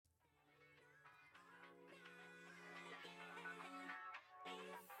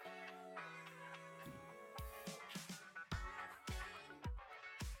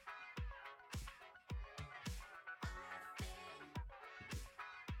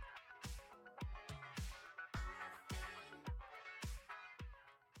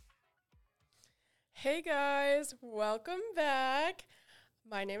Hey guys, welcome back.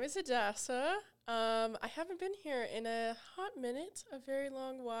 My name is Adassa. I haven't been here in a hot minute, a very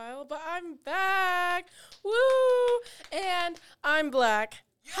long while, but I'm back. Woo! And I'm black.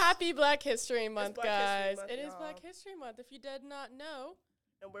 Happy Black History Month, Black guys. History Month, It is y'all. Black History Month. If you did not know,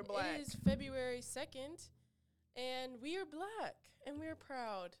 And we're black. it is February 2nd, and we are black, and we're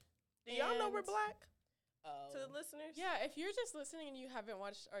proud. Do y'all know we're And- black? Oh, To the listeners? Yeah, if you're just listening and you haven't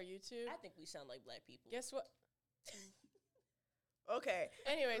watched our YouTube, I think we sound like black people. guess what? Okay.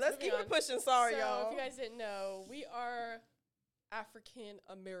 Anyways, Let's moving keep on. it pushing. Sorry, So, y'all. if you guys didn't know, we are African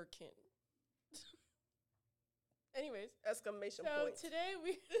American. Anyways, Exclamation so point.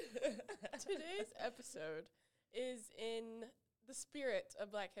 today's episode is in the spirit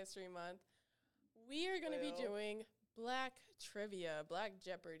of Black History Month. We are going to be Well. doing Black Trivia, Black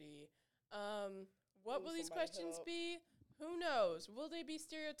Jeopardy. What Ooh, will these somebody questions help. be? Who knows? Will they be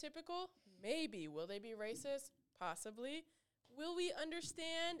stereotypical? Maybe. Will they be racist? Possibly. Will we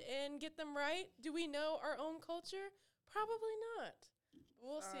understand and get them right? Do we know our own culture? Probably not.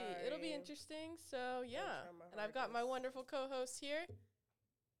 We'll see. It'll be Sorry. interesting. So, yeah. try my And I've got my hardest. wonderful co-host here.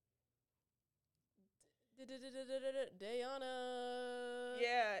 Dayana.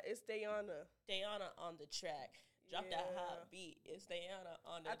 Yeah, it's Dayana. Dayana on the track. Drop that Yeah. hot beat. It's Dayana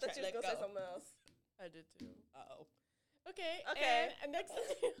on the I thought track. you was Let going to say go. something else. I did too. Uh-oh. Okay. Okay. And next to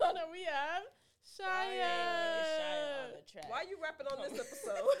Dayana, we have Shia. It's Shia on the track. Why you rapping on this Come.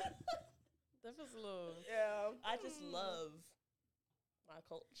 episode? That feels a little... Yeah. I just love my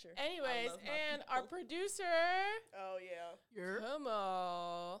culture. I Anyways, love my and our people. producer, Oh, yeah.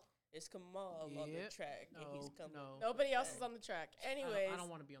 Kamal. It's Kamal on the Yep. track, and he's coming. No. Nobody else is on the track. Anyways, I don't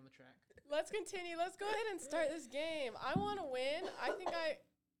want to be on the track. let's continue. Let's go ahead and start this game. I want to win. I think I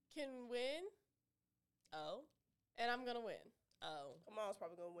can win, Oh, and I'm going to win. oh. Kamal's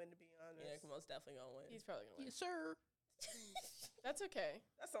probably going to win, to be honest. Yeah, Kamal's definitely gonna win. He's probably going to win. Yes, sir. That's okay.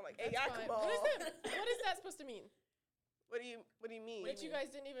 That sounds like That's AI fine. Kamal. What is that supposed to mean? What do you mean? That you guys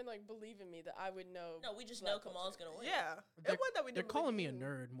didn't even like believe in me that I would know. No, we just Black know Kamal's culture. gonna win. Yeah. They're, It wasn't that we they're didn't calling me a believe you.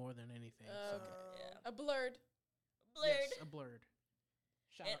 nerd more than anything. Okay. Yeah. A blurred. Blurred. Yes, a blurred.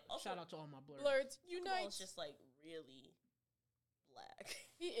 And also- Shout out to all my blurred. Blurreds unite. Kamal's just like really black.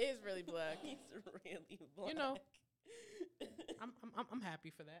 He is really black. He's really black. You know. I'm happy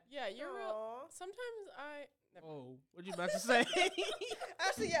for that. Yeah, you're real. Aw. Sometimes I. Never mind. Oh, what you about to say?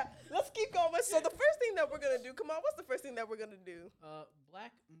 Actually, yeah. Let's keep going. So the first thing that we're going to do, Kamal, what's the first thing that we're going to do?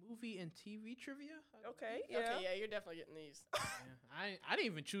 Black movie and TV trivia. Okay, yeah. Okay, yeah, you're definitely getting these. Yeah, I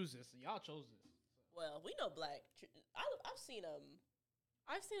didn't even choose this. Y'all chose this. Well, we know black. I've seen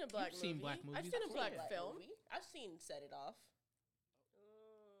I've seen a black You've seen movie. black I've movies seen a before. black film. movie. I've seen Set It Off.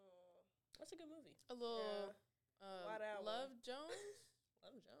 That's a good movie. A little White Hour. Love Jones.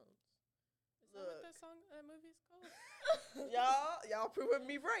 Love Jones. Is that what Look. that movie is called? Y'all proving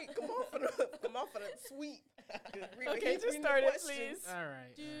me right. Come on for the sweep. Okay, just start it, please. All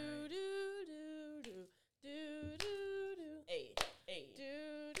right. Do do do do do do do. Hey, hey,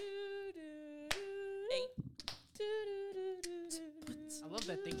 Do do do do. hey. Do do do do do. I love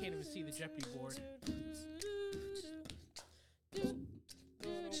that they can't even see the Jeopardy board.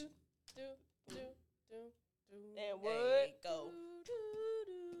 And what? Hey, go.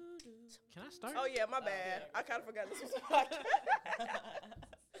 Can I start? Oh yeah, my bad. yeah. I kind of forgot this was a podcast.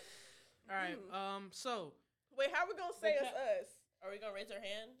 All right. So Wait, how we gonna say it's us? Are we gonna raise our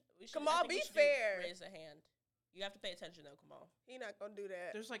hand? We should, Kamal, I think we be should do fair. Raise a hand. You have to pay attention though, Kamal. He not gonna do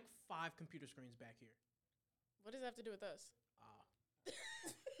that. there's like 5 computer screens back here. What does that have to do with us?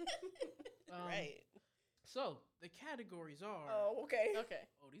 Right. So the categories are. Oh, okay. Okay.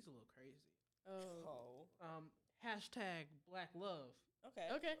 Oh, these are a little crazy. Oh. Oh. Hashtag Black Love. Okay.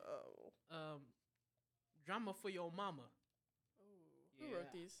 Okay. Oh. Drama for your mama. Who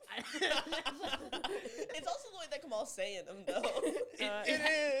wrote these? It's also the way that Kamal's saying them though. It is.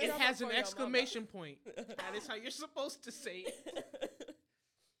 It Drama has for an your exclamation point. That is how you're supposed to say it.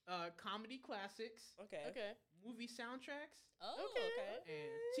 Comedy classics, Okay. Okay. movie soundtracks, Oh. Okay. Okay.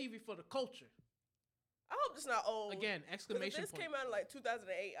 and TV for the culture. I hope it's not old. Again, 'Cause if exclamation this point. came out in like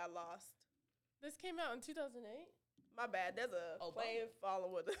 2008, I lost. This came out in 2008. My bad. There's a Obama. plane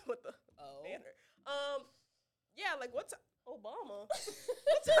falling with the Oh. banner. Yeah, like what's Obama?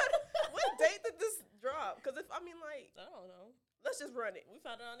 What date did this drop? Because if I mean like, I don't know. let's just run it. We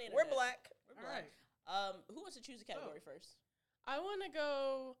found it on the internet. We're black. We're All black. right. Who wants to choose a category first? I want to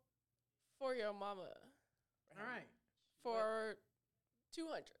go for your mama All right. for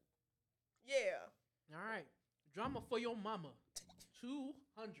 200. Yeah. All right. Drama for your mama.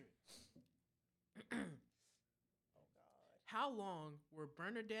 200. How long were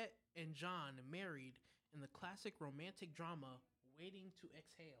Bernadette and John married in the classic romantic drama Waiting to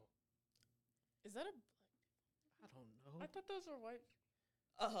Exhale? Is that a? I don't know. I thought those were white.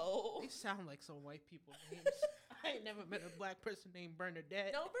 Oh. They sound like some white people names. I ain't never met a black person named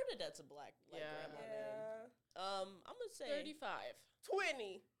Bernadette. No, Bernadette's a black Yeah. grandma name. Yeah. I'm gonna say 35.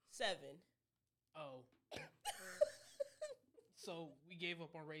 20. 7. Oh. So we gave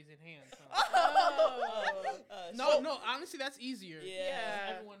up on raising hands. Huh? Oh. No, honestly, that's easier.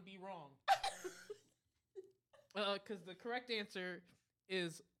 Yeah. Everyone be wrong. Because the correct answer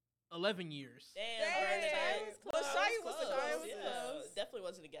is 11 years. Damn, Dang. Bernadette. Well, Shia was Close. close. Yeah, Close. definitely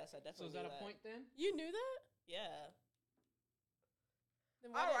wasn't a guess. I So definitely is that knew a point then? You knew that? Yeah.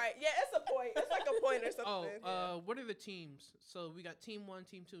 Then why All did- right. Yeah, it's a point. It's like a point or something. What are the teams? So we got team 1,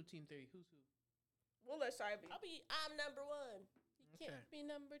 team 2, team 3. Who's who? We'll let Shia be. I'm number 1. You can't be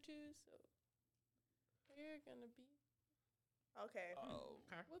number 2, so you're gonna be. Okay. Oh.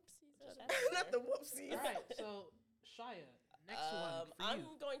 Okay. Whoopsies. Just I happened Not there. the whoopsies. All right. So Shia, next one for I'm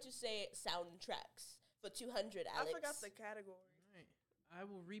you. going to say soundtracks for 200, I Alex. forgot the category. All right. I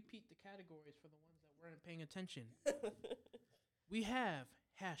will repeat the categories for the ones that weren't paying attention. We have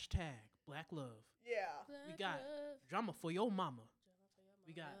hashtag Black Love. Yeah. We got drama for your mama.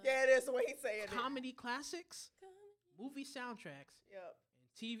 We got Yeah, it is the way he's saying it. comedy classics, movie soundtracks, Yep.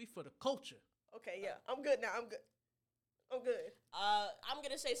 and TV for the culture. Okay, yeah. I'm good now. I'm good. I'm good. I'm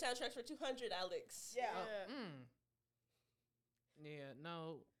gonna say soundtracks for 200, Alex. Yeah. Yeah. Yeah,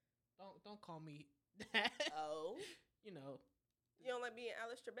 no, don't call me that. Oh. You know, You don't like being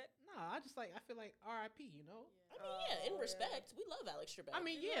Alice Trebek? nah. I feel like R.I.P. You know. I mean, yeah, in Oh, respect, we love Alex Trebek. I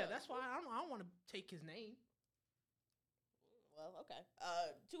mean, We yeah, love- that's why I don't want to take his name. Well, okay.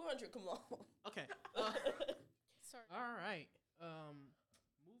 200, come on. Okay. Sorry. All right.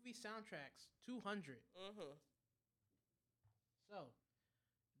 Movie soundtracks 200. Mm-hmm. So,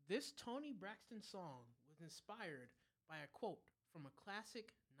 this Tony Braxton song was inspired by a quote from a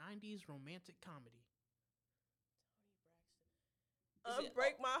classic 90s romantic comedy. Is it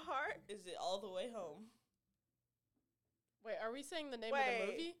Unbreak My Heart. Is it All the Way Home? Wait, are we saying the name of Wait. the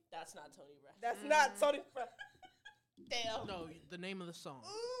movie? That's not Tony Braxton. That's not Tony. Damn. No, the name of the song.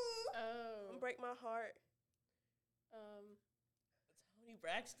 Oh. Unbreak My Heart. Tony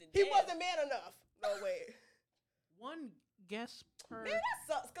Braxton. He damn. wasn't man enough. No, wait. One guess per Man, that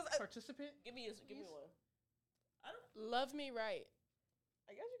sucks. Cause participant. Give me one. I don't. Love Me Right.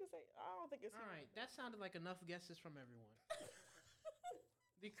 I guess you could say. I don't think it's. All him. right, that sounded like enough guesses from everyone.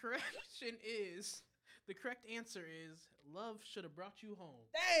 The correct answer is Love Should Have Brought You Home.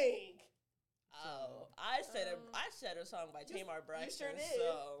 Dang. Oh, I said a song by Tamar Braxton. sure did.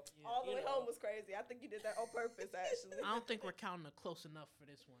 So Yeah. All the You way know. home was crazy. I think you did that on purpose, actually. I don't think we're counting a close enough for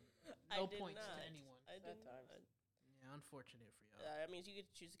this one. I No did points not. to anyone. I did That not. time. Yeah, unfortunate for y'all. That means you get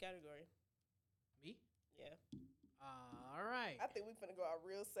to choose a category. Me? Yeah. All right. I think we're gonna go out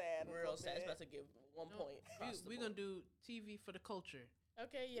real sad. a Real little sad. It's bit. about to give 1 point. We're going to do TV for the culture.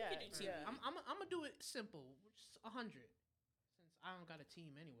 Okay, yeah. can do TV. yeah. I'm gonna do it simple, which is 100, since I don't got a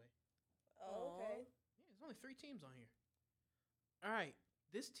team anyway. Oh, okay. Yeah, there's only 3 teams on here. All right,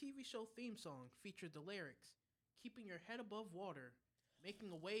 this TV show theme song featured the lyrics: "Keeping your head above water,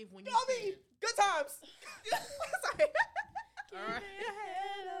 making a wave when you Gummy, can." good times. Sorry. All right.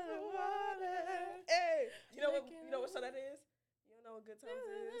 Hey, you know what song that is? You don't know what good times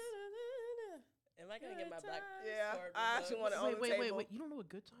is? Am I gonna get my black? Yeah, card I actually revoked? want it on the table. Wait! You don't know what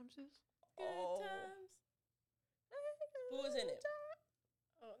Good Times is? Oh. Good times. Who was in it?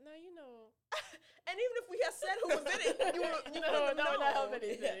 Oh, now you know. And even if we had said who was in it, you wouldn't No, know. not help Yeah,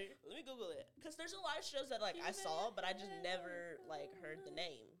 anything. let me Google it. Cause there's a lot of shows that like I saw, but I just never like heard the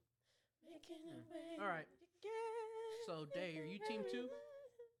name. All right. So, Day, are you team 2?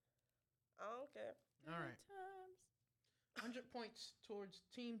 I don't care. All right. 100 points towards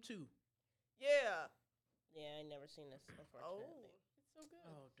team 2. Yeah. Yeah, I never seen this, Oh. unfortunately. It's so good.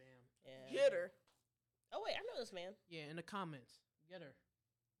 Oh, damn. Yeah. Get her. Oh wait, I know this man. Yeah, in the comments. Get her.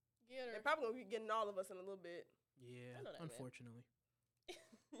 Get her. They're probably gonna be getting all of us in a little bit. Yeah, I know that man. unfortunately.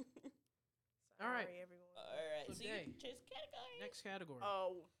 Sorry, All right. everyone. All right, So so Day, you choose category. Next category.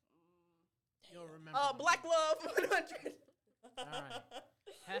 Oh. You'll remember. Black Love 100. All right.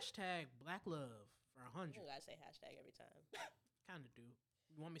 Hashtag Black Love for 100. You gotta say hashtag every time. Kind of do.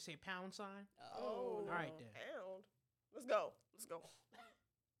 You want me to say pound sign? Oh. All right, then. Pound. Let's go. Let's go.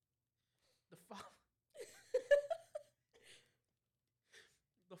 The,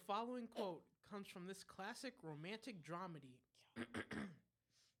 the following quote comes from this classic romantic dramedy.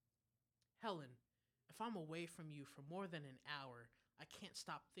 Helen, if I'm away from you for more than an hour, I can't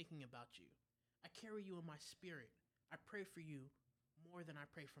stop thinking about you. I carry you in my spirit. I pray for you more than I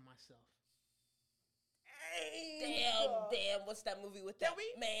pray for myself. Damn. What's that movie with Can that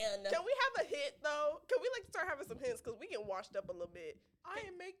we- man? Can we have a hint though? Can we like start having some hints? Cause we get washed up a little bit. I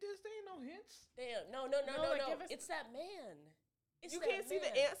ain't make this. There ain't no hints. Damn. No. like, give us- It's that man. It's You that can't see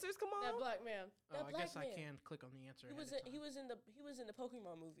the man. answers. Come on. That black man. That I guess black I man. can click on the answer. He ahead was of he time. was in the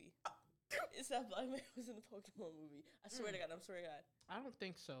Pokemon movie. It's that black man who was in the Pokemon movie. I swear to God. I swear to God. I don't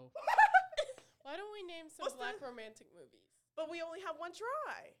think so. Why don't we name some What's black the- romantic movies? But we only have one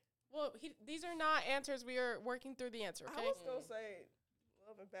try. Well, these are not answers. We are working through the answer, I okay? was gonna say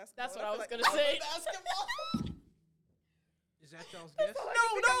love and basketball. That's what I was feel gonna say. Basketball. Is that y'all's guess? No.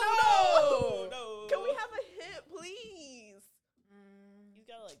 Can we have a hint, please? You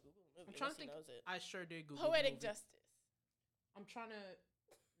gotta like Google the movie. I'm trying to unless think. he knows it. I sure did Google Poetic the movie. justice. I'm trying to.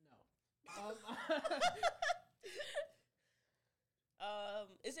 No.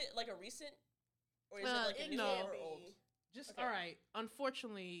 Is it like a recent, or is it Uh, like a new no. one or old? Just Okay. all right.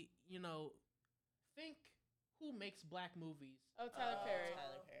 Unfortunately, think who makes black movies. Oh, Tyler Perry.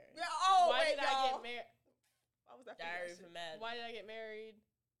 Tyler Perry. Yeah. Oh, Why wait, did I y'all. get married? Why was that? Diary of a Mad. Why did I get married?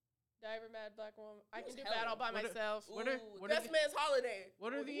 Diary of a Mad Black Woman. I He can was do Bad All by What are- myself. What are Ooh, what are Best the, Man's Holiday.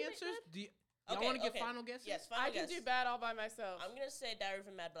 what are Did the we make answers? that? Do y'all Okay, want to get okay. final guesses? Yes, final I can guess. do Bad All by myself. I'm gonna say Diary of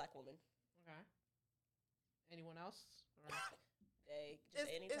a Mad Black Woman. Okay. Anyone else? All right.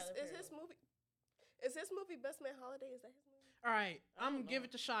 Just any Tyler Perry. Is his movie Best Man Holiday? Is that his movie? All right. I I'm don't gonna give know.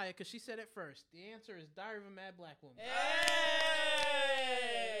 it to Shia because she said it first. The answer is Diary of a Mad Black Woman.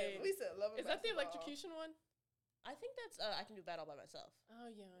 Hey! We said love and Is that the basketball. electrocution one? I think that's I can do Bad All by myself. Oh,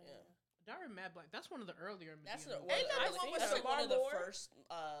 yeah. Diary of a Mad Black. That's one of the earlier. That's Medea the movies. Ain't that I the one think with that's like one Samar of the Moore? first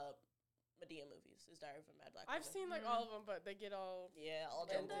Medea movies. Is Diary of a Mad Black Woman. I've seen like all of them, but they get all. Yeah, all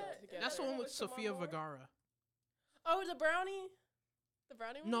And done that- together. That's the one with With Samar Sofia Moore? Vergara. Oh, the brownie? The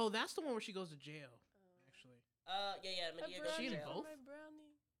brownie one? No, that's the one where she goes to jail. Actually, Yeah, A Medea brownie goes She to in jail. for both? My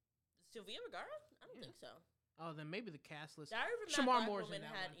brownie. Sylvia Vergara? I don't Yeah. think so. oh, then maybe the cast list. Diary of a Mad Shamar Black Moore's in Woman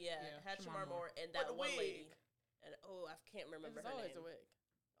that had one. had Shamar Shamar Moore. Moore and With that the one lady. wig. And I can't It remember was her always name. a wig.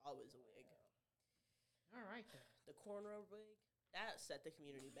 Always a wig. All right then. The cornrow wig that set the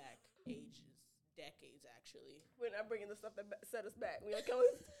community back decades actually. We're not bringing the stuff that set us back. We can only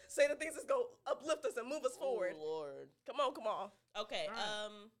say the things that's going to uplift us and move us forward. Oh Lord. Come on. Okay. All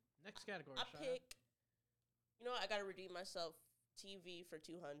right. Next category. I Shia. pick. You know what? I gotta redeem myself. TV for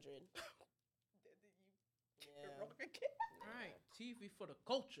 200. Yeah. All right, TV for the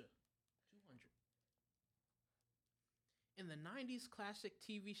culture. 200. In the 90s classic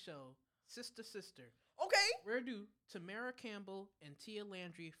TV show Sister Sister, Okay. where do Tamara Campbell and Tia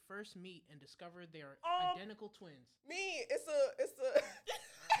Landry first meet and discover they are Um, identical twins? Me, it's a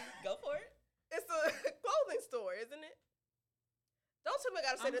Go for it. it's a clothing store, isn't it? Don't tell me I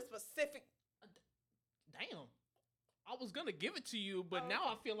gotta say the specific. Damn. I was gonna give it to you, but Oh. now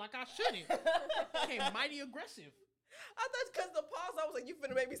I feel like I shouldn't. Became mighty aggressive. I thought because the pause, I was like, you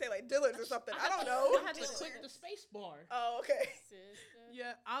finna make me say like Dillard's or something. I don't know. I had to click the space bar. Oh, okay. Sister.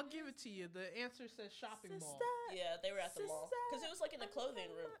 Yeah, I'll give it to you. The answer says shopping mall. Yeah, they were at the mall because it was like in the clothing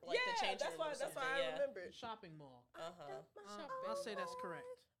room, like yeah, the change that's room. why. or That's why something, I remembered. Shopping mall. Uh huh. I'll say that's correct.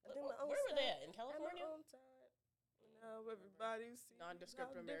 Where were they at? In California? Now everybody sees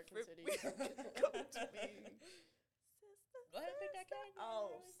Nondescript how American different city. we come to be. Go ahead and pick that category.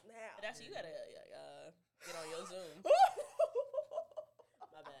 Oh Really? snap! But that's you gotta get on your Zoom. My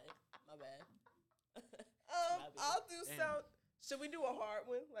bad. Maybe. I'll do Damn. sound. Should we do a hard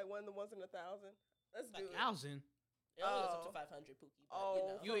one, like one of the ones in 1,000? Let's do it. 1,000. It only goes up Oh. to 500, Pookie. But,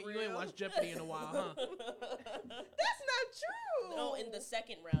 Oh. You For ain't real? watched Jeopardy in a while, huh? That's not true. No, in the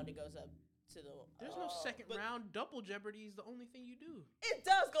second round it goes up to the. There's no second but round. Double Jeopardy is the only thing you do. It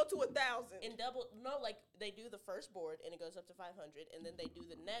does go to 1,000. In double, no, like they do the first board and it goes up to 500, and then they do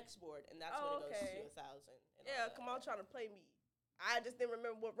the next board and that's Oh, when it goes okay. to 1,000. and all Yeah, that. come on, trying to play me. I just didn't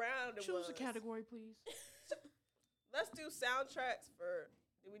remember what round it was. Choose a category, please. Let's do soundtracks for.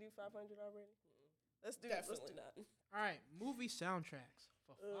 Did we do 500 already? Let's do. Definitely not. All right, movie soundtracks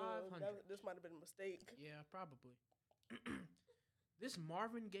for 500. This might have been a mistake. Yeah, probably. This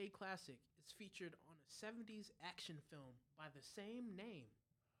Marvin Gaye classic is featured on a 70s action film by the same name.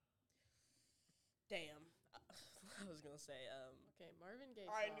 Damn. I was gonna say, Okay, Marvin Gaye.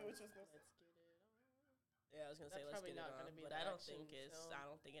 I song. knew what you was gonna say. Let's get it on. yeah, I was gonna say That's let's probably get it not on, gonna be but the I don't action think it's. film. I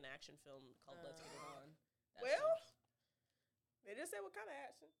don't think an action film called Let's Get It On. That's Well, it. they just said what kind of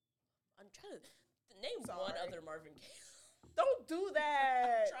action. I'm trying to name one Sorry. other Marvin Gaye. Don't do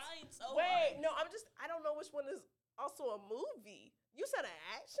that. Trying so Wait, hard. no, I don't know which one is also a movie. You said an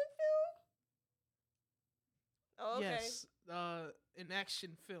action film? Oh, okay. Yes, an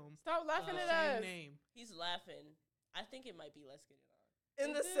action film. Stop laughing the at same us. name. He's laughing. I think it might be Let's Get It On.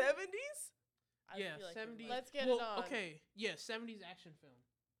 In the Is it? 70s? I Yeah, feel like 70s. it might- Let's Get It On. Okay, yeah, 70s action film.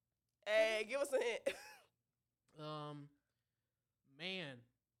 Hey, give us a hint. Man.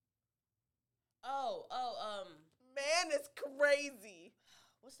 Man, it's crazy.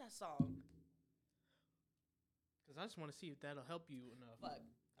 What's that song? Because I just want to see if that'll help you enough. Fuck.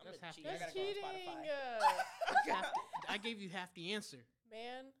 I'm That's gonna half cheat. the I That's gotta go on cheating. Spotify. I gave you half the answer.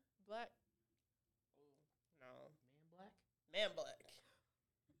 Man, black. No. Man Black? Man Black.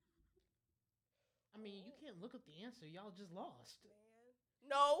 I mean, you can't look up the answer. Y'all just lost.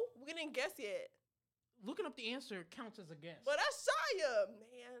 No, we didn't guess yet. Looking up the answer counts as a guess. But that's Shia,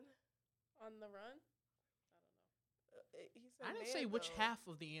 man. On the run? He said I didn't man, say which though. half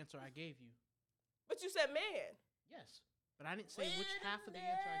of the answer I gave you. But you said man. Yes. But I didn't say which half of the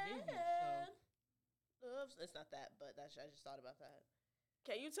answer I gave you. So Loves. It's not that, but that's I just thought about that.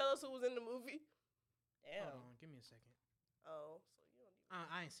 Can you tell us who was in the movie? Damn. hold on, give me a second. Oh, so you don't even.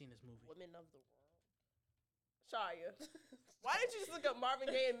 I ain't seen this movie. Women of the world. Shia. Why didn't you just look up Marvin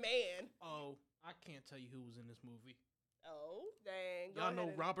Gaye and Man? Oh, I can't tell you who was in this movie. Oh. Dang. Y'all know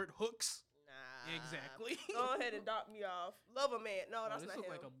Robert Hooks? Nah. Exactly. Go ahead and dock me off. Love a Man. No, that's this not looks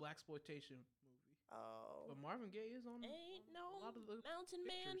him. like a blaxploitation movie. Oh. But Marvin Gaye is on Ain't a no lot of the mountain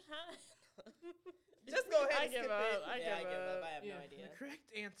man pictures. high. Just go ahead I and give skip up. it. I Yeah, give I give up. up. I have Yeah, no idea. the correct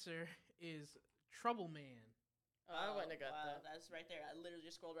answer is Trouble Man. Oh, I wouldn't have got wow, that. That's right there. I literally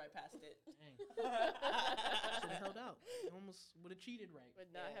just scrolled right past it. Dang. Should have held out. You almost would have cheated right.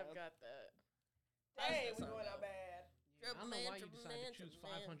 Would not have Yeah. got that. Dang, That's we're not going out though. bad. Yeah, I don't know Man, why you Trouble decided Man, to choose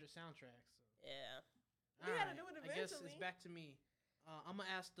Trouble Man. 500 soundtracks. So. Yeah. We had to Alright, do it I guess it's eventually. back to me. I'm gonna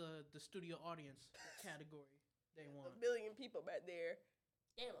ask the studio audience what category they A want. billion people back there.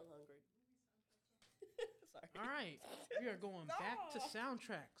 Damn, I'm hungry. Sorry. All right, we are going back to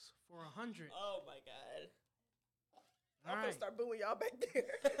soundtracks for 100. Oh my god. All I'm right, gonna start booing y'all back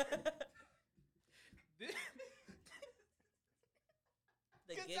there. This,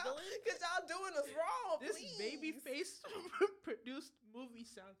 The Cause giggling? y'all doing us wrong, this please. Babyface produced movie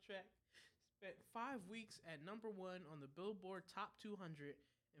soundtrack spent 5 weeks at #1 on the Billboard Top 200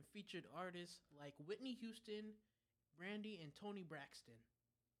 and featured artists like Whitney Houston, Brandy, and Tony Braxton.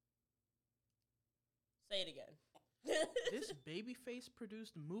 Say it again. This Babyface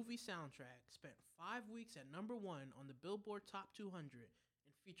produced movie soundtrack spent 5 weeks at #1 on the Billboard Top 200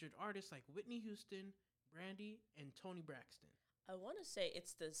 and featured artists like Whitney Houston, Brandy, and Tony Braxton. I want to say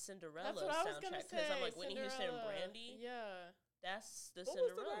it's the Cinderella That's what I was gonna soundtrack say. because I'm like Whitney Houston and Cinderella. Brandy. Yeah. That's the What was the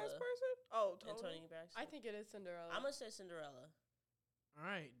Cinderella last person? Oh, and Tony. Tony Braxton. I think it is Cinderella. I'm gonna say Cinderella. All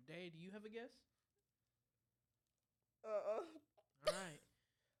right, Day, do you have a guess? All right.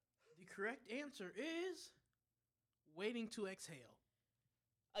 The correct answer is Waiting to Exhale.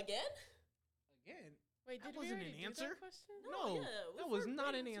 Again? Again, Wait, that did we wasn't already an do answer. that question? No, yeah, that we was were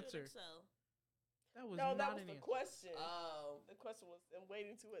not waiting an to answer. excel. that was No, not that was an the answer. question. Oh. The question was, "I'm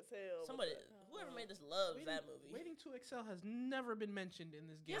waiting to exhale." Somebody, But whoever made this loves Waiting, that movie. Waiting to Excel has never been mentioned in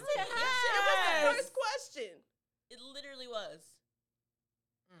this game. Yes, it it was the first question. It literally was.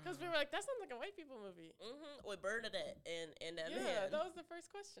 Because we were like, that sounds like a white people movie. Mm-hmm. With Bernadette and that Yeah, man. that was the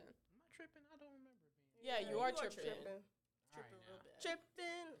first question. Am I tripping? I don't remember being. Yeah, you are tripping. Tripping. All right, now.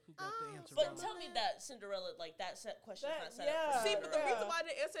 Tripping. Who got the answer But wrong? tell me that Cinderella, like that set question is That- not set yeah. up for See, but the Cinderella. reason why I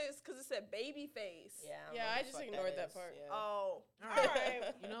didn't answer is because it said baby face. Yeah, don't Yeah, know I what the just fuck ignored that is. part. Yeah. Oh. All All right.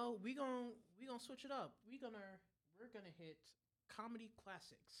 right. You know, we gonna switch it up. We're gonna hit comedy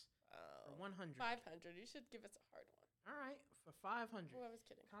classics for Oh. 100. 500. You should give us a hard one. All right, for 500. Oh, I was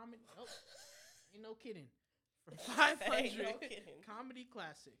kidding. Comedy. Nope. Ain't no kidding. For 500 Ain't no kidding. comedy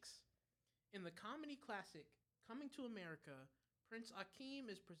classics. In the comedy classic Coming to America, Prince Akeem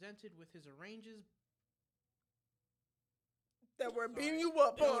is presented with his arranges. That we're Sorry. beating you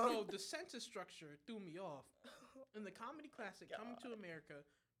up on. No, the sentence structure threw me off. In the comedy classic Coming to America,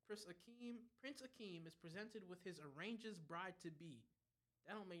 Prince Akeem is presented with his arranger's bride to be.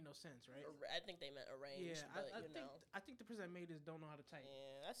 That don't make no sense, right? I think they meant arranged, Yeah, but I you think know. I think the person that made this don't know how to type.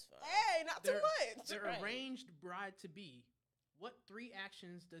 Yeah, that's fine. Hey, not too They're- much. Their Right. arranged bride to be. What 3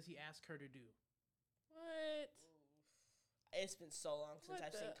 actions does he ask her to do? What? It's been so long since What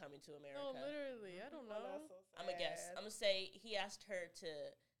I've seen the- Coming to America. No, literally. I don't Oh, know. that's so I'm gonna guess. sad. I'm gonna say he asked her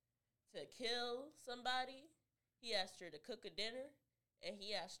to kill somebody. He asked her to cook a dinner, and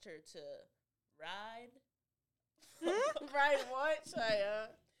he asked her to ride Right, what,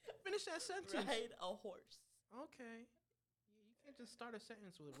 Shia? Finish that sentence. ride a horse. Okay. You can't just start a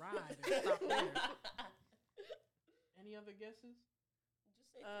sentence with ride and stop there. Any other guesses?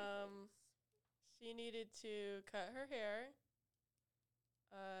 Just say She needed to cut her hair,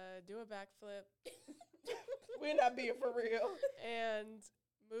 do a backflip, We're not being for real. and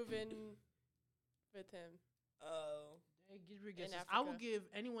move in with him. Oh. Hey, get your guesses. In I will Africa. give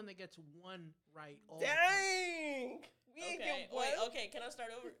anyone that gets one right all the points. Dang. We ain't Okay. get one. Wait. Okay. Can I start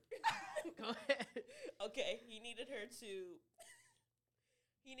over? Go ahead. Okay. He needed her to.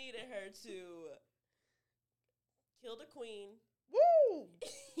 He needed her to kill the queen. Woo.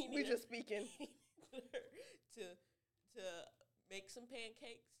 He We needed- just speaking. He needed her to make some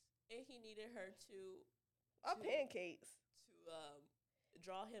pancakes, and he needed her Our pancakes. to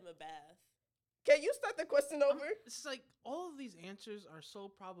draw him a bath. Can you start the question over? It's like all of these answers are so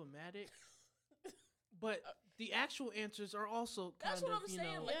problematic, but the actual answers are also kind That's what of, I'm you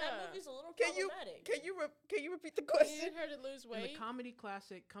saying. know, Like Yeah. that movie's a little Can you problematic. can you repeat the He question? needed her to lose in weight. the comedy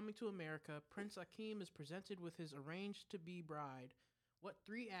classic Coming to America, Prince Akeem is presented with his arranged-to-be bride. What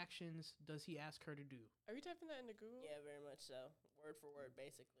 3 actions does he ask her to do? Are you typing that into Google? Yeah, very much so. Word for word,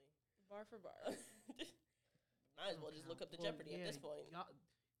 basically. Bar for bar. Might as well just look up the Jeopardy at this point.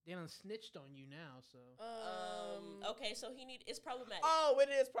 They done snitched on you now, so. Okay, so it's problematic. Oh, it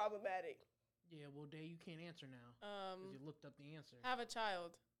is problematic. Yeah, well, Day, you can't answer now. Because you looked up the answer. Have a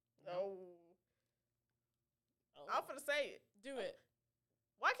child. No. Oh. I'm finna say it. Do it.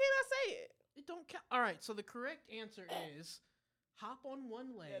 Why can't I say it? It don't count. All right, so the correct answer is hop on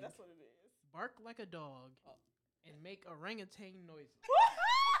one leg, Yeah, that's what it is. bark like a dog, Oh. and make orangutan noises.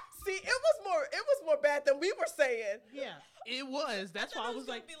 See, it was more bad than we were saying. Yeah, it was. That's why I was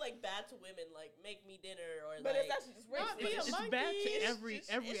like, be like bad to women, like make me dinner or But like. it's actually just Not racist. be a it's monkey. bad to It's every it's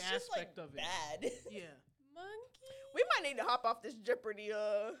just, aspect like, of it. bad. Yeah, Monkey. We might need to hop off this Jeopardy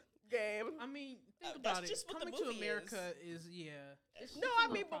game. I mean, think That's about it. just what the Coming to movie America is yeah. It's No, a I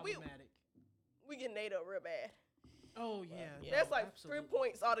little mean, but we- problematic. We get Nate up real bad. Oh yeah, Yeah. That's like absolutely. 3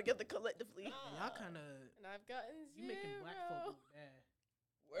 points altogether collectively. Y'all kind of And I've gotten 0. you making black folk look bad.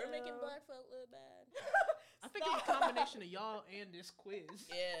 We're making Uh, black folk look bad. I think it's a combination of y'all and this quiz.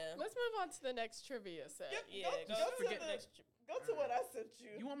 Yeah. Let's move on to the next trivia set. Yep. Yeah. Go Go to forget the- next. Go to what I sent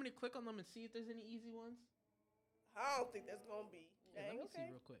you. You want me to click on them and see if there's any easy ones? I don't think that's gonna be. Yeah, Dang, let me see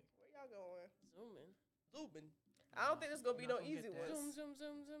okay. real quick. Where y'all going? Zooming. Lubin. I don't think there's gonna be Not no gonna get easy that. ones. Zoom, zoom,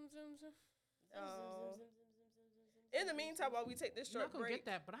 zoom, zoom, zoom, zoom. Oh. In the meantime, while we take this You're short not gonna break,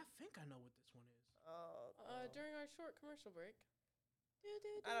 get that, but I think I know what this one is. During our short commercial break.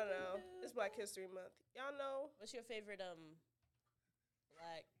 I don't know. It's Black History Month. Y'all know What's your favorite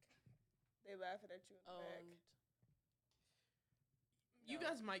black? they laughing at you in the back. Owned. You No.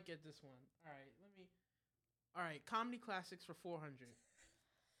 guys might get this one. All right, All right, comedy classics for 400.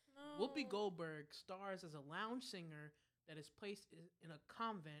 No. Whoopi Goldberg stars as a lounge singer that is placed in a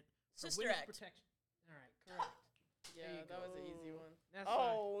convent for Sister witness Act. protection. All right, correct. Yeah, There you that was an go. easy one. That's fine.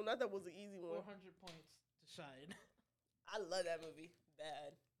 Oh, not that was an easy one. 400 points to Shine. I love that movie.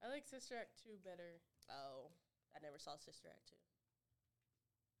 Bad. I like Sister Act 2 better. Oh, I never saw Sister Act 2.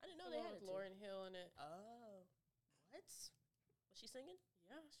 I didn't know The they one had with it. Too. Lauryn Hill in it. Oh, what? Was she singing?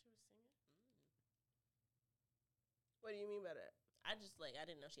 Yeah, she was singing. What do you mean by that? I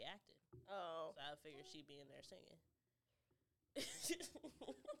didn't know she acted, Oh, so I figured she'd be in there singing.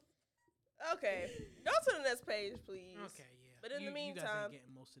 okay. Go to the next page, please. Okay, yeah. But in the you guys meantime- ain't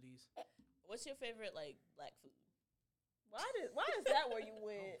getting most of these. What's your favorite black food? Why is that where you Oh,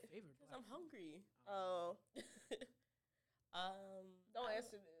 went? favorite Because black I'm hungry. Oh, don't I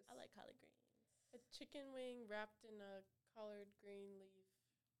answer this. I like collard greens. A chicken wing wrapped in a collard green leaf.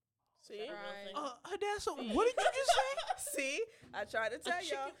 See, Fried. Hadassah, what did you just say? see, I tried to tell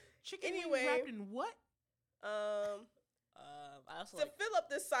y'all. Chicken Anyway. wings wrapped in what? I also To like. fill up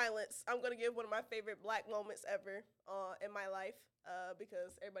this silence, I'm gonna give one of my favorite black moments ever in my life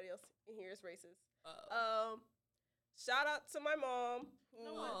because everybody else in here is racist. Shout out to my mom. Who,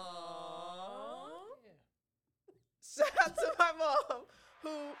 Aww. Yeah. shout out to my mom who.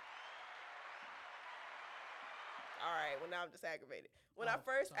 All right, well now I'm just aggravated. When I Oh,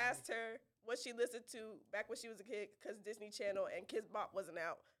 first sorry. asked her what she listened to back when she was a kid, because Disney Channel and Kids Bop wasn't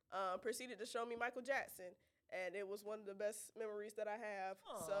out, proceeded to show me Michael Jackson, and it was one of the best memories that I have.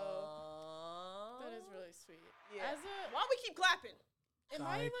 So Aww. That is really sweet. yeah, As a, why we keep clapping? am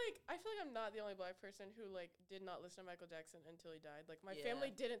I Sorry. like? I feel like I'm not the only black person who like did not listen to Michael Jackson until he died. Like my Yeah.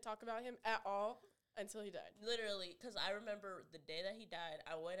 family didn't talk about him at all until he died. Literally, because I remember the day that he died,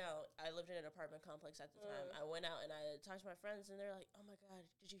 I went out. I lived in an apartment complex at the time. I went out and I talked to my friends, and they're like, "Oh my God,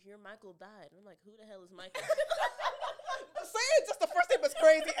 did you hear Michael died?" And I'm like, "Who the hell is Michael?" Saying just the first name was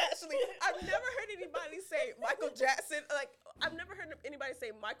crazy. Actually, I've never heard anybody say Michael Jackson. Like I've never heard anybody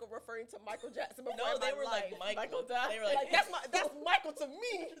say Michael referring to Michael Jackson before. No, in they my were like, life. Michael died. They were like, That's Michael to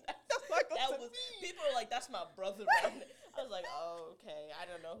me. That's Michael that to was me. people were like, "That's my brother." I was like, "Oh, okay, I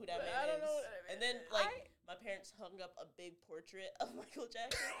don't know who that man I don't is." know what that And man then is. like my parents hung up a big portrait of Michael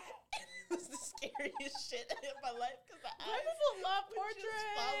Jackson. It was the scariest shit in my life because the Black eyes people love would just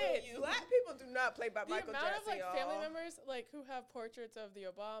follow portraits. you. Black people do not play by The Michael amount Jackson, of like y'all. family members like who have portraits of the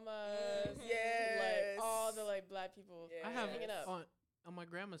Obamas, Yes. like all the like black people. Yeah. I have hanging up. on my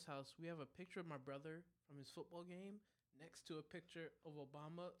grandma's house. We have a picture of my brother from his football game next to a picture of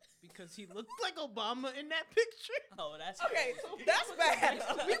Obama because he looked like Obama in that picture. Oh, that's Okay, crazy. that's bad.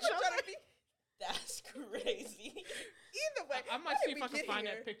 We were trying to be That's crazy. either way. I might how see did if I we can get find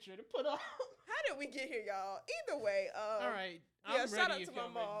here? that picture to put up. How did we get here, y'all? Either way, All right. Yeah, I'm shout ready out to if my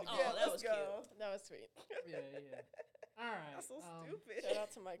y'all ready mom. to Oh, go. Yeah, that let's was go. cute. That was sweet. Yeah. All right. That's so stupid. Shout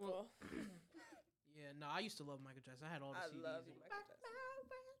out to Michael. Yeah, no, I used to love Michael Jackson. I had all the I CDs. love you, Michael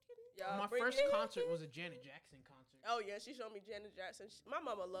Jackson. My bring first it. concert was a Janet Jackson concert. Oh yeah, she showed me Janet Jackson. My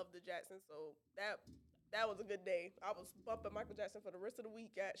mama loved the Jacksons, so that was a good day. I was bumping Michael Jackson for the rest of the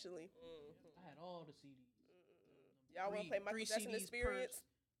week, actually. I had all the CDs. Y'all want to play Michael Jackson CDs Experience?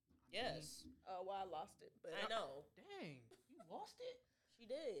 Yes, Well, I lost it, but I know. Dang, you lost it? She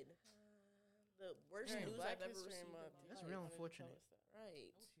did. The worst During news Black I've ever History received. Month, in my That's you life. real wanted to unfortunate. tell us that.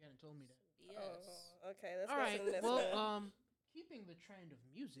 Right. You hadn't told me that. Yes. Okay, let's All go right. to the next Well, one. keeping the trend of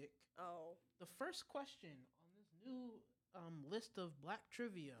music, Oh, the first question on this new list of Black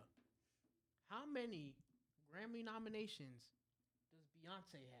trivia: how many Grammy nominations does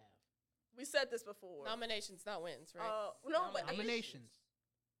Beyonce have? we said this before. Nominations, not wins, right? No, but Nominations.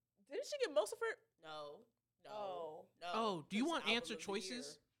 didn't she get most of her? No. No. Oh. No. Oh, do you 'Cause want album answer of the choices?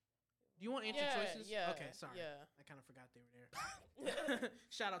 year. Do you want answer yeah, choices? Yeah. Okay, sorry. Yeah. I kind of forgot they were there.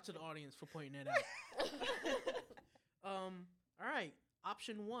 Shout out to the audience for pointing that out. All right.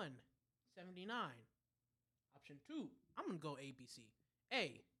 Option 1, 79. Option 2, I'm going to go A, B, C.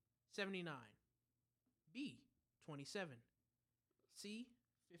 A, 79. B, 27. C,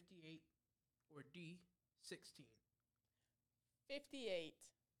 58. Or D, 16. 58.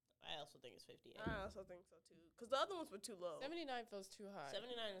 I also think it's 58. I also think so too, because the other ones were too low. 79 feels too high.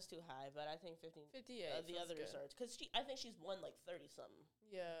 79 is too high, but I think 15. 58. The feels other good. research, because I think she's won like 30 something.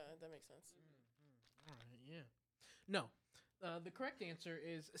 Yeah, that makes sense. All right, yeah. No. The correct answer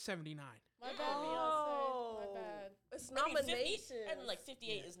is 79. My bad, Beyonce. My bad. It's I mean, 50 nominations. and like 58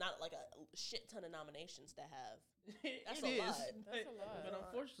 Yeah. is not like a shit ton of nominations to have. That's It a is, lot. That's a lot. But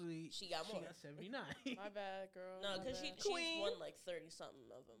unfortunately, She got more. 79. My bad, girl. No, my because bad. she's Queen. won like 30 something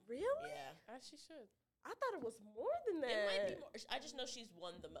of them. Really? Yeah. As she should. I thought it was more than that. It might be more. I just know she's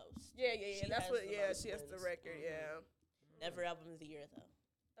won the most. Yeah, yeah, yeah. She That's has what. the Yeah, most she has the wins. record. Mhm. Yeah. Never album of the year though.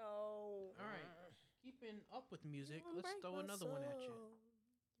 Oh. All right. Keeping up with music, You won't let's break throw my another one at you. soul.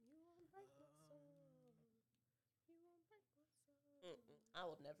 You won't break my soul. You won't break my soul. I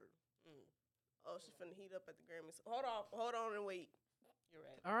will never. Oh, she's finna heat up at the Grammys. Hold on and wait. You're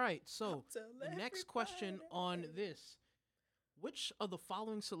right. All right, so Tell the next question on this: which of the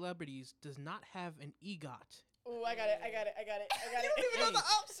following celebrities does not have an EGOT? Oh, I got it. I got it. You don't even know Hey. the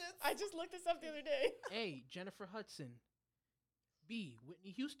options. I just looked this up the other day. A. Jennifer Hudson, B.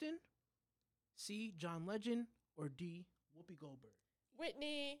 Whitney Houston, C. John Legend, or D. Whoopi Goldberg.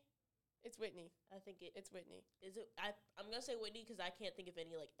 Whitney. It's Whitney. I think It's Whitney. is it. I'm gonna say Whitney because I can't think of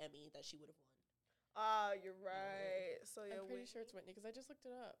any like Emmy that she would have won. Ah, you're right. So yeah, I'm pretty sure it's Whitney because I just looked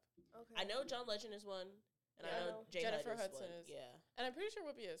it up. Okay. I know John Legend is one, and Yeah, I I know know. J. Jennifer Hud Hudson one. is. Yeah, And I'm pretty sure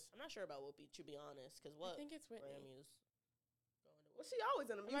Whoopi is. I'm not sure about Whoopi to be honest, because what I think it's Whitney. Grammys going to Well, she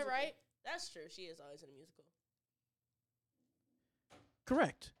always in a Am musical. I right? That's true. She is always in a musical.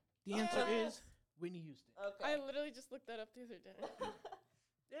 Correct. The answer is Whitney Houston. Okay. I literally just looked that up the other day.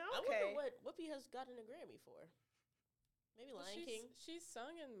 Yeah, I okay. wonder what Whoopi has gotten a Grammy for. Maybe Well, Lion King. She's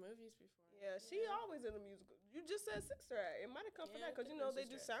sung in movies before. Yeah, she always in a musical. You just said Sister Act. It might have come from Yeah, that because it you could've know been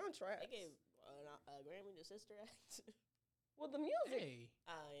they do Sister soundtracks. They gave a Grammy to Sister Act. Well, the music. Hey,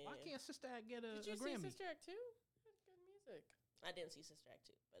 Yeah. why can't Sister Act get a, Did you a see Grammy? Sister Act 2? Good music. I didn't see Sister Act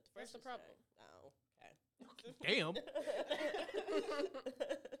 2, but the That's first the problem. Oh, okay. Damn.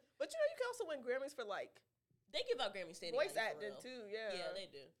 But you know, you can also win Grammys for like They give out Grammy standing voice Emmy, for acting real. too. Yeah. Yeah, they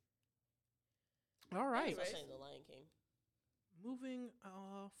do. All right. Especially The Lion King. Moving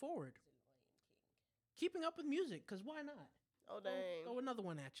forward. Keeping up with music, because why not? Oh dang. Throw another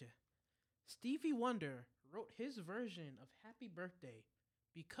one at you. Stevie Wonder wrote his version of Happy Birthday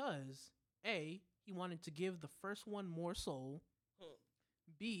because A, he wanted to give the first one more soul. Hmm.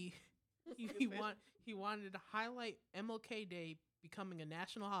 B, he wanted to highlight MLK Day becoming a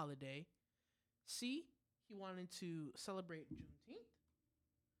national holiday. C, he wanted to celebrate Juneteenth.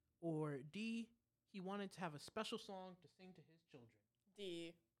 Or D, he wanted to have a special song to sing to his children.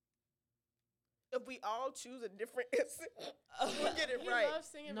 D. if we all choose a different answer, we'll get it He right. loves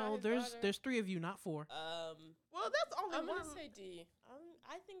singing No, about his daughter. there's 3 of you, not 4. Well, that's only I'm one. gonna say D.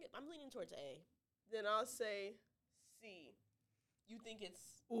 I think I'm leaning towards A. Then I'll say C. You think it's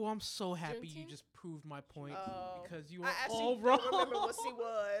Oh, I'm so happy you Juneteenth? just proved my point Oh. because you I were actually all don't wrong. remember what C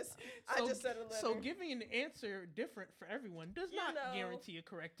was. I So- just said a letter. So giving an answer different for everyone does You not know. guarantee a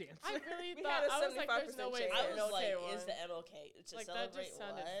correct answer. I really We thought had a I was like, there's no 75% way chance. it's I an was like, MLK one. is the MLK to Like, that celebrate just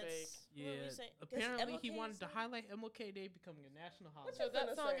sounded what? fake. What were Yeah, you saying? 'Cause apparently he MLK wanted is to not- highlight MLK Day becoming a national holiday. So that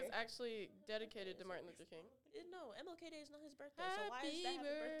finna song say? is actually dedicated to Martin Luther King. No, MLK Day is not his birthday. So why is that happy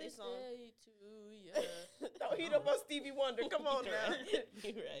birthday song? to ya. Don't heat up on Stevie Wonder. Come on You're now. right.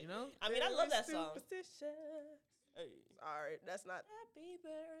 You're right. You know? I mean, I love that song. Superstition. Hey. Sorry, that's not. Happy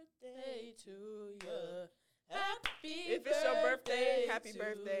birthday Day to ya. ya. Happy If it's your birthday, happy to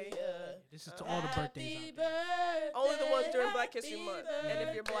birthday. ya. This is to all the birthdays Happy out there. birthday. Only the ones during Black History Happy Month, and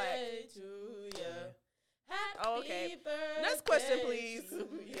if you're black. birthday to ya. Oh, okay. Happy birthday Next question, please. to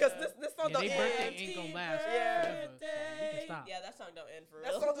Because ya. this song Yeah, don't they end. birthday ain't gonna last Yeah. forever. So we can stop. Yeah, that song don't end for That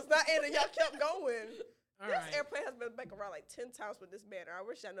real. song does not end, and y'all kept going. All This right. airplane has been back around like 10 times with this banner. I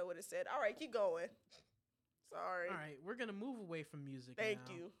wish I know what it said. All right, keep going. Sorry. All right, we're gonna move away from music. Thank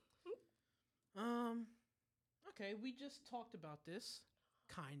now. you. Okay, we just talked about this,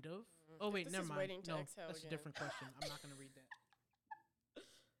 kind of. Oh wait, This never is mind. waiting to No, exhale that's again. a different question. I'm not gonna read that.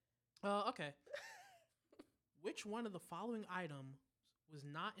 Okay. Which one of the following items was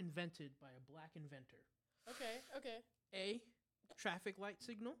not invented by a black inventor? Okay. A. Traffic light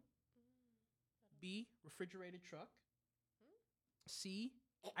signal. B. Refrigerated truck. C.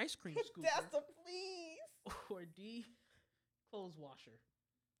 Ice cream scooper. That's a please. Or D. Clothes washer.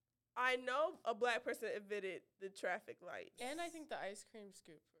 I know a black person invented the traffic lights. And I think the ice cream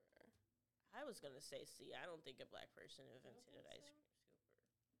scooper. I was gonna say C. I don't think a black person invented an ice cream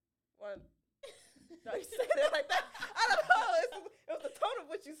scooper. One. No, you said it like that. I don't know. It was the tone of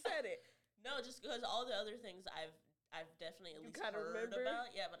which you said it. No, just because all the other things I've definitely at You least kinda heard remember?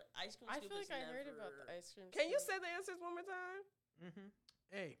 about. Yeah, but ice cream I scoop feel is like I heard never- about the ice cream Can you scoop. say the answers one more time?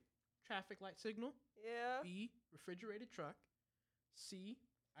 A. Traffic light signal. Yeah. B. Refrigerated truck. C.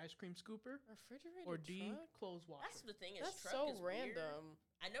 Ice cream scooper. Refrigerated Or D. truck? Clothes washer. That's the thing. Is That's truck so is weird. random.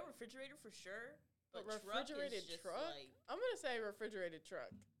 I know refrigerator for sure, But but refrigerated truck is just truck? like I'm gonna say refrigerated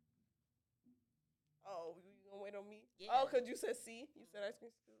truck. Oh, you gonna wait on me? Yeah. Oh, because you said C. You said ice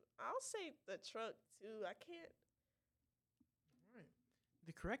cream scoop. I'll say the truck too. I can't. All right.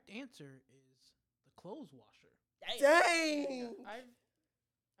 The correct answer is the clothes washer. Dang.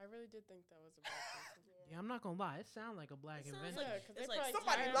 I really did think that was a black person. Yeah, I'm not gonna lie. It sounds like a black It sounds inventor. Yeah, like- 'cause it's they like probably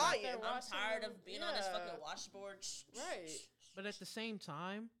somebody tired out lying. there I'm I'm washing tired them. of being on this Yeah. fucking washboard. Right. But at the same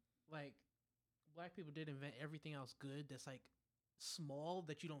time, like, black people did invent everything else good that's like small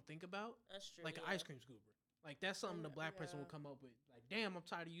that you don't think about, That's true. like an yeah. ice cream scooper. Like that's something a black person will Yeah. come up with. Like, damn, I'm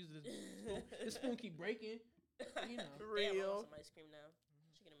tired of using this spoon. This spoon keep breaking. You know. Damn, I Real. want some ice cream now.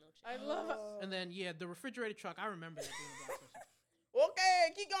 Should get a milkshake. I love Oh. And then yeah, the refrigerated truck. I remember that being a black person.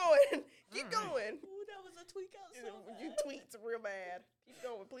 Okay, keep going. Keep All right. going. Ooh, that was a tweak out so You bad. tweets real bad. Keep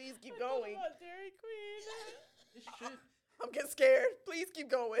going. Please keep I thought going. about Dairy Queen. This should I'm getting scared. Please keep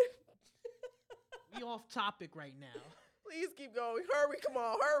going. we off topic right now. Please keep going. Hurry, come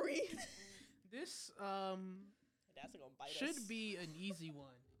on, hurry. This That's gonna bite us. should be an easy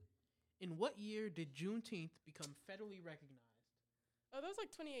one. In what year did Juneteenth become federally recognized? Oh, that was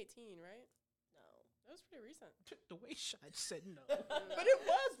like 2018, right? No. That was pretty recent. The way Shad said no. But it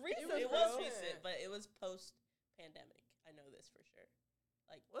was recent. It bro. was recent, but it was post pandemic. I know this for sure.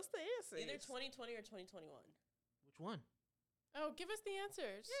 Like What's the answer? either 2020 or 2021. Which one? Oh, give us the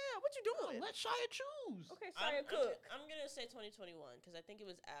answers. Yeah, what you Oh, doing? let Shia choose. Okay, I'm, Shia Cook. I'm gonna say 2021 because I think it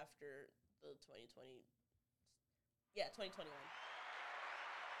was after the 2020. Yeah, 2021.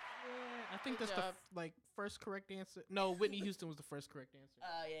 Yeah, I think Good that's the job. first correct answer. No, Whitney Houston was the first correct answer.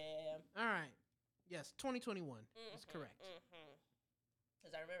 Yeah. All right. Yes, 2021 is correct.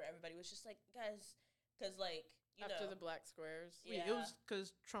 Because I remember everybody was just like, guys, because like you After know. the black squares. Yeah. It was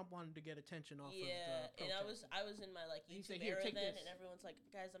because Trump wanted to get attention off of the and I protest. was in my like And he YouTube said, "Here, era take then, this." and everyone's like,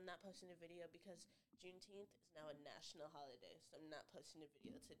 guys, I'm not posting a video because Juneteenth is now a national holiday, so I'm not posting a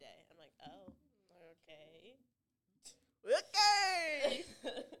video today. I'm like, oh, okay. Okay.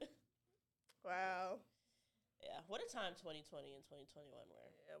 Wow. Yeah, what a time 2020 and 2021 were.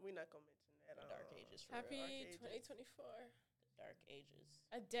 Yeah, we're not gonna mention that. The dark ages for Happy real. 2024. The dark ages.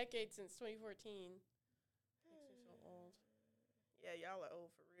 A decade since 2014. Makes me feel old. Yeah, y'all are old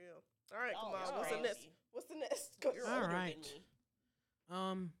for real. All right, come Y'all on. is What's the next? crazy. What's the next? Go You're All older right.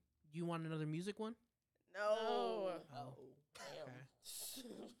 than me. You want another music one? No. No. Oh, damn. Okay.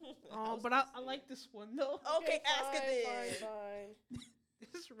 Oh, but I like this one though. Okay, ask it then. Fine.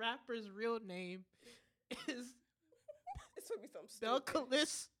 This rapper's real name is It's gonna be something stupid.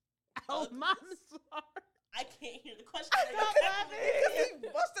 Belcalis Almanzar. I can't hear the question. Because he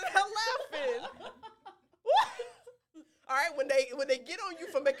busted her laughing. All right, when they get on you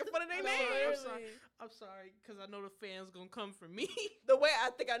for making fun of their I'm name, sorry. I'm sorry, because I know the fans gonna come for me. the way I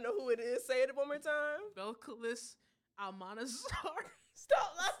think I know who it is, say it one more time. Belcalis Almanzar.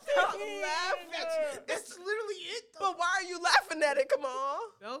 Stop laughing. Stop laughing. That's literally it, though. But why are you laughing at it? Come on.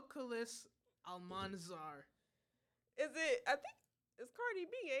 Belcalis Almanzar. Is it? I think it's Cardi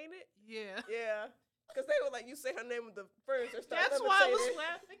B, ain't it? Yeah. Yeah. Because they were like, you say her name with the first or That's something. why I was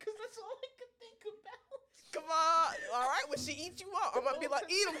laughing, because that's all I could think about. Come on. All right, when she eats you up, I'm going to be like,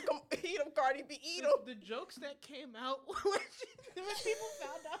 eat them, Cardi B, eat them. The jokes that came out when people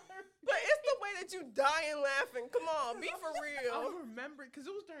found out her. But it's the way that you dying laughing. Come on, be for I real. remember because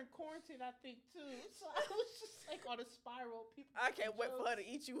it was during quarantine, I think, too. So I was just like on a spiral. People, I can't wait for her to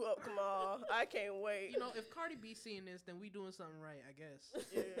eat you up. Come on. I can't wait. You know, if Cardi B seeing this, then we doing something right, I guess.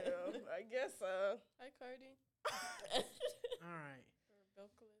 Yeah, I guess so. Hi, Cardi. All right, Or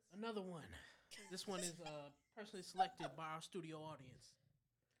Belcalis. another one. This one is personally selected by our studio audience.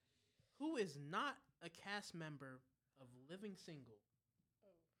 Who is not a cast member of Living Single?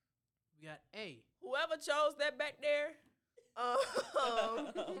 We got A. Whoever chose that back there,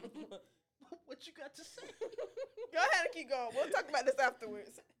 What you got to say? go ahead and keep going. We'll talk about this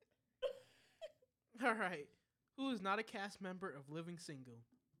afterwards. All right. Who is not a cast member of Living Single?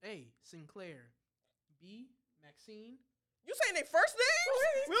 A. Sinclair. B. Maxine. You saying their first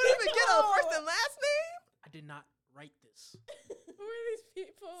names? We don't even get a first and last name? I did not write this. Who are these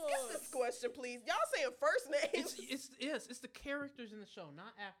people? Get this question, please. Y'all saying first names? It's the characters in the show,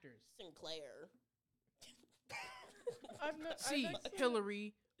 not actors. Sinclair. C.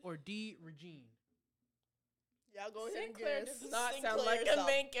 Hillary or D. Regine. Y'all go ahead and Sinclair guess. does not sound Sinclair's like a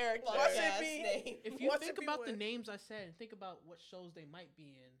main character. What should Last be? name. If you What think should be about the what? names I said and think about what shows they might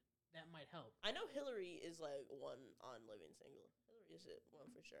be in, that might help. I know Hillary is like one on Living Single. Hillary is it one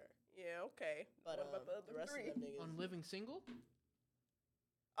for sure. Yeah, okay. But what about the other the rest three? of them niggas. On Living Single?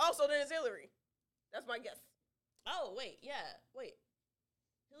 Oh, so then it's Hillary. That's my guess. Oh wait, yeah, wait.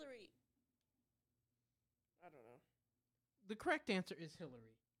 Hillary. I don't know. The correct answer is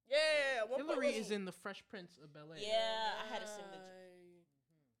Hillary. Yeah. Hillary is in The Fresh Prince of Bel-Air. Yeah, I had a signature.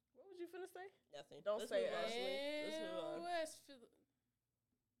 What was you finna say? Nothing. Don't Let's say move it, on. Ashley. Let's move on. Westfield.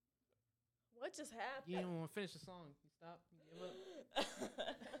 What just happened? You didn't want to finish the song. You stop. You give up.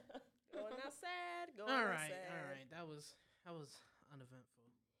 Going outside. Going All right, outside. all right. That was uneventful.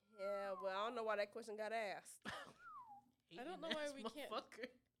 Yeah, well, I don't know why that question got asked. I don't know why we can't- Motherfucker.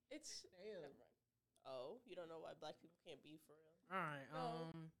 It's. Damn. Never mind. Oh, you don't know why black people can't be for real? All right.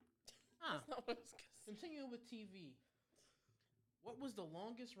 No. That's not what I was gonna say. Continuing with TV. What was the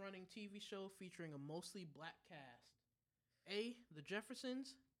longest running TV show featuring a mostly black cast? A. The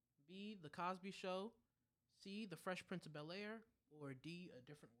Jeffersons. B. The Cosby Show. C. The Fresh Prince of Bel-Air. Or D. A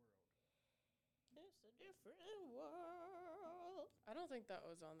Different World. It's a different world. I don't think that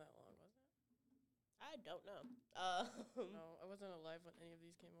was on that long, was it? I don't know. No, I wasn't alive when any of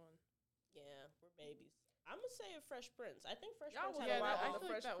these came on. Yeah, we're babies. I'm gonna say a Fresh Prince. I think Fresh Y'all Prince was had Yeah, a alive I when long, the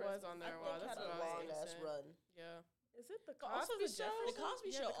feel like Fresh that Prince was on I there a think while. That's had what a I was long gonna ass say. run. Yeah. Is it the But also Cosby the Show? Jeffersons- The Cosby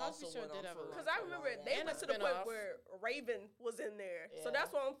Yeah, Show the Cosby also Show went did on have for a a Because long I long remember ass they And went a to the point spinoff. where Raven was in there. So Yeah.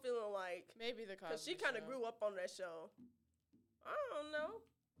 that's what I'm feeling like. Maybe the Cosby Because she kind of Show. grew up on that show. I don't know.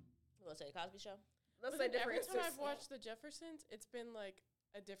 You wanna say the Cosby Show? Let's But say then every different time answers. I've watched The Jeffersons, it's been like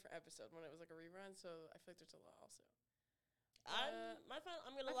a different episode when it was like a rerun. So I feel like there's a lot also. I'm I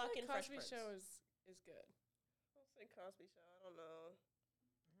gonna feel lock like in Fresh Cosby Prince. Show is good. Let's say Cosby Show. I don't know.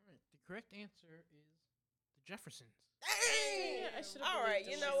 All right. The correct answer is The Jeffersons. Dang! Yeah, I should've All right, believed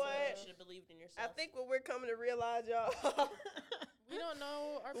you in know myself. what? Should have believed in I yourself. think what we're coming to realize, y'all, We don't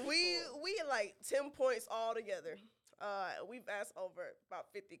know our people. we like 10 points all together. We've asked over about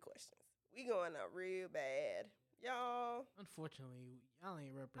 50 questions. We going out real bad, y'all. Unfortunately, y'all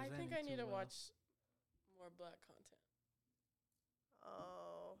ain't I represented. think I need too to well. watch more black content.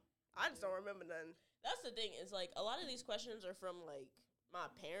 Oh, I just don't remember nothing. That's the thing. Is like a lot of these questions are from like my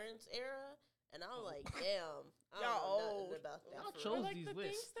parents' era, and I'm like, damn, I don't Y'all know old. nothing about that. Y'all for chose real. Or like these the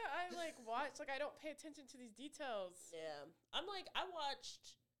lists. things that I like watch, like I don't pay attention to these details. Yeah, I'm like, I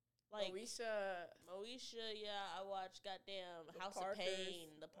watched like Moesha. Moesha. Yeah, I watched goddamn The House Parkers. of Pain.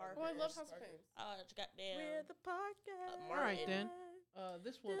 The Parkers. Oh, I love House of Pain. I watched goddamn. We're the podcast. All right, then.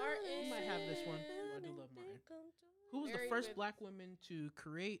 This one, Martin. you might have this one. I do love Martin. Who was the Married first with- black woman to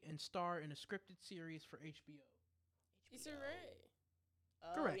create and star in a scripted series for HBO? Issa Rae.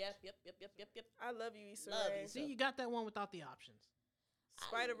 Oh, Correct. Yep. I love you, Issa Love Rae. Issa. See, you got that one without the options.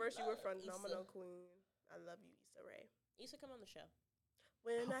 Spider-Verse, you were love phenomenal, Issa. queen. I love you, Issa Rae. Issa, come on the show.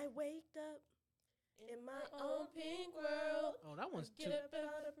 When I wake up in my own pink world, Oh, that one's too. get up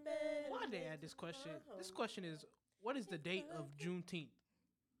out of bed. Why they add this question? This question is, what is the date of Juneteenth?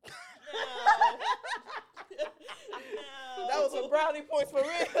 No. That was a brownie points for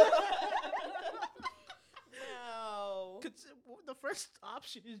real. No. The first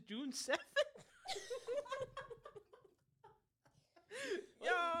option is June 7th.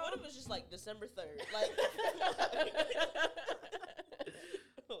 What if it was just like December 3rd? Like,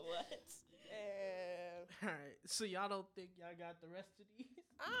 what? And All right, so y'all don't think y'all got the rest of these?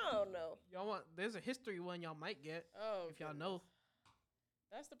 I don't know. Y'all want? There's a history one y'all might get Oh, if y'all goodness. know.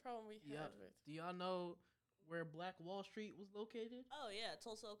 That's the problem we Yeah. had with. Do y'all know where Black Wall Street was located? Oh, yeah,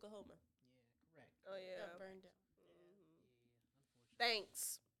 Tulsa, Oklahoma. Yeah, correct. Oh Got yeah. burned down.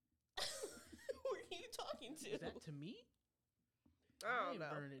 Thanks. Who are you talking to? Is that to me? I don't ain't know.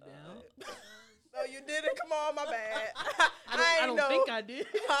 burn it down. No, you didn't. Come on, my bad. I don't know. think I did.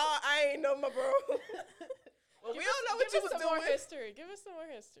 I ain't know, my bro. Well, we don't know what you Give was us some more doing. history. Give us some more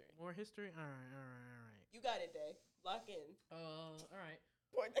history. More history? All right. You got it, Day. Lock in. All right.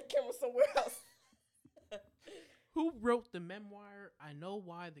 Point that camera somewhere else. Who wrote the memoir, I Know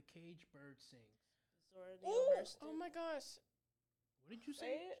Why the Caged Bird Sings? Zora Ooh. Neale Hurston. Oh my gosh. What did you Say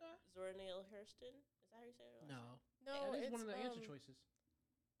say? it. Shy? Zora Neale Hurston. Is that how you say it? No. No, That is it's one of the answer choices.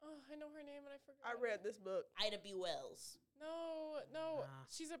 Oh, I know her name and I forgot. I read this book. Ida B. Wells. No. Nah.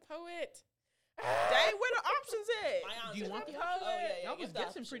 She's a poet. Dang, where the options at? My Do you answer. want the Oh, options? Oh, yeah. Y'all was give the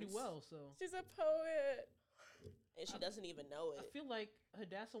guessing pretty options. well, so She's a poet. And she doesn't even know I it. feel like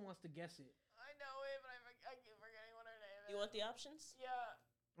Hadassah wants to guess it. I know it, but I keep forgetting what her name is. You want the options? Yeah.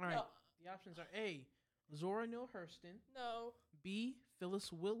 All right. No. The options are A, Zora Neale Hurston, No. B,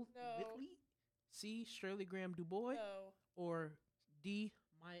 Phyllis No. Whitley, C, Shirley Graham Du Bois, No. or D,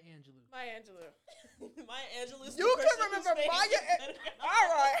 Maya Angelou. Maya Angelou. Maya Angelou's You can remember Maya All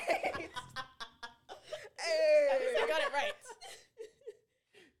right. Hey. I got it right.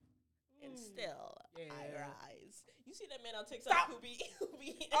 And still, I Yeah. rise. You see that man on TikTok Stop. who be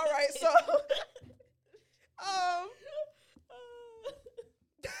All right, so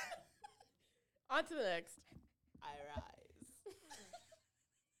On to the next. I rise.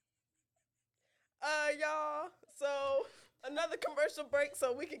 y'all. So another commercial break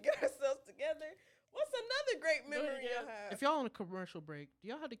so we can get ourselves together. What's another great Do it memory you again. have? If y'all on a commercial break, do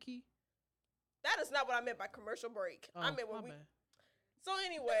y'all have the key? That is not what I meant by commercial break. Oh, I meant when my we. bad. So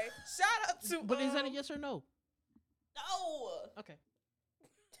anyway, shout out to. But is that a yes or no? No. Okay.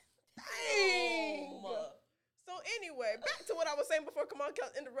 Dang. No. So anyway, back to what I was saying before Kamal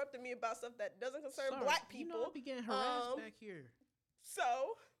interrupted me about stuff that doesn't concern Sorry, black You people. know, I be getting harassed Um, back here.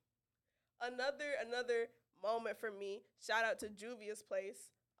 So another moment for me. Shout out to Juvia's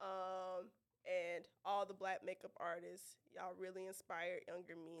Place, and all the black makeup artists. Y'all really inspired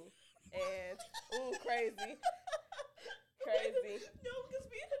younger me. And ooh, crazy. Crazy. No, because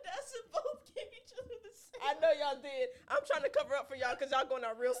me and Hadassah both gave each other the same. I know y'all did. I'm trying to cover up for y'all because y'all going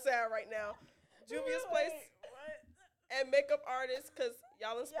out real sad right now. Juvia's Place and makeup artists because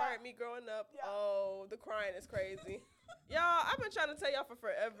y'all inspired me growing up. Yeah. Oh, the crying is crazy. Y'all, I've been trying to tell y'all for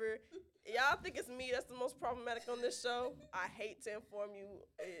forever. Y'all think it's me that's the most problematic on this show. I hate to inform you.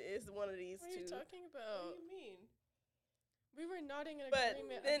 It's one of these What are you two. talking What about? do you mean? We were nodding in But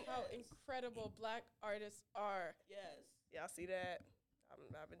agreement then- of how incredible black artists are. Yes. Y'all see that?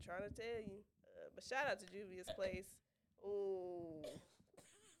 I've been trying to tell you. But shout out to Juvia's Place. Ooh.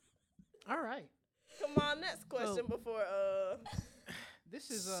 All right. Come on, next question before This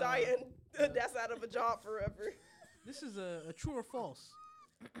is Cheyenne that's out of a job forever. this is a true or false.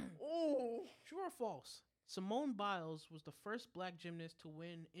 Ooh. True or false? Simone Biles was the first black gymnast to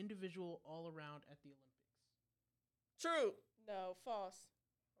win individual all around at the Olympics. True. No, false.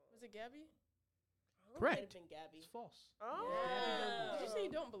 Was it Gabby? Correct. Might have been Gabby. It's false. Oh. Yeah. Did you say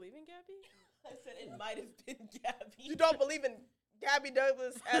you don't believe in Gabby? I said it might have been Gabby. You don't believe in Gabby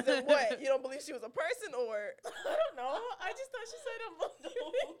Douglas as in what? You don't believe she was a person or? I don't know. I just thought she said I don't believe No,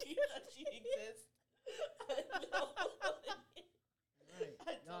 in he Gabby. thought she exists. No. Right.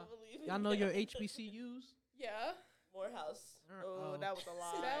 I don't believe in Y'all know your Gabby. HBCUs? Yeah. Morehouse. Oh, that was a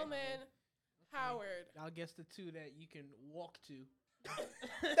lie. Spellman, Howard. Y'all guess the two that you can walk to.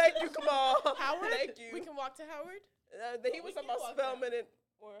 Thank you, Kamal. Howard? Thank you. We can walk to Howard? He was We talking can about walk down. Spelman and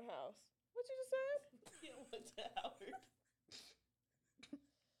Morehouse. What you just said? Yeah, went to Howard.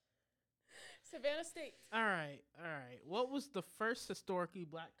 Savannah State. All right. What was the first historically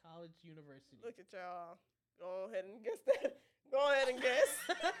black college university? Look at y'all. Go ahead and guess that. Go ahead and guess.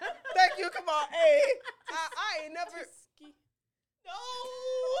 Thank you. Come on. Hey, I ain't never. Tuskegee. No.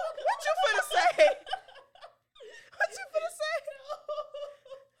 What you finna say? What you finna say?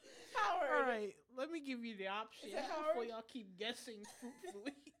 Howard. All right, let me give you the option Is it before Howard? y'all keep guessing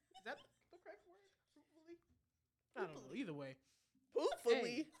fruitfully. Is that the correct word? Fruitfully? I don't know. Either way.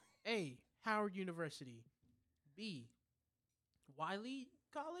 Hopefully. A. Howard University. B. Wiley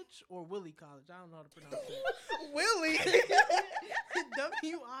College or Willie College? I don't know how to pronounce it. Willie.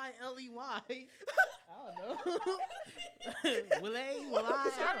 Wiley. I don't know.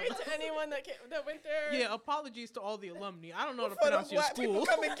 Willie. Sorry to anyone that went there. Yeah, apologies to all the alumni. I don't know how to For the pronounce your black people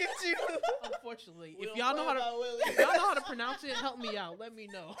school. come and get you. Unfortunately, We if don't y'all know play how to, about Willie. if y'all know how to pronounce it, help me out. Let me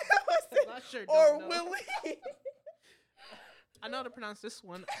know. I sure Or don't know. Willie. I know how to pronounce this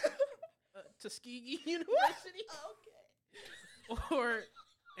one. Tuskegee University. Okay. Or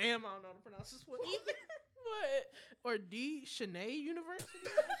I don't know how to pronounce this one either. What? Or D. Cheney University.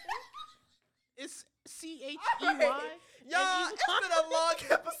 It's CHEY. Alright. Y'all, it's been a long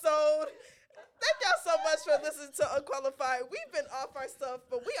episode. Thank y'all so much for listening to Unqualified. We've been off our stuff,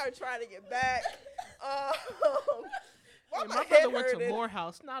 but we are trying to get back. Why Hey, my my head brother went to hurting?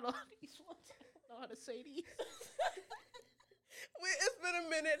 Morehouse. Not all these ones. I don't know how to say these. It's been a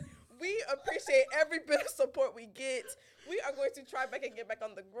minute. We appreciate every bit of support we get. We are going to try back and get back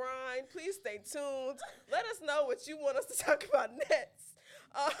on the grind. Please stay tuned. Let us know what you want us to talk about next.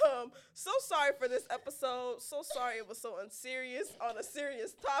 So sorry for this episode. So sorry it was so unserious on a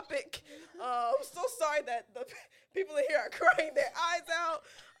serious topic. So sorry that the people in here are crying their eyes out.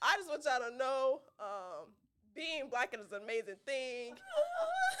 I just want y'all to know, being black is an amazing thing.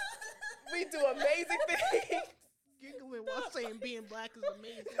 We do amazing things. Giggling while saying being black is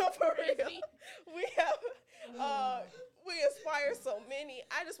amazing. No, for real. Crazy. We have, we inspire so many.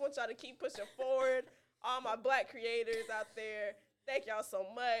 I just want y'all to keep pushing forward. All my black creators out there, thank y'all so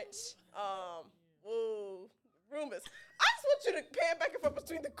much. Woo, room is. I just want you to pan back and forth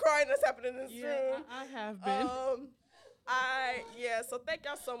between the crying that's happening in this room. I have been. So thank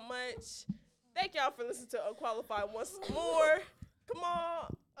y'all so much. Thank y'all for listening to Unqualified once more. Come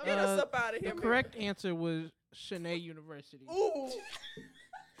on, get us up out of here. The man. correct answer was Cheney University. Ooh.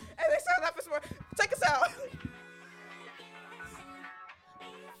 And they sound like this. Take us out.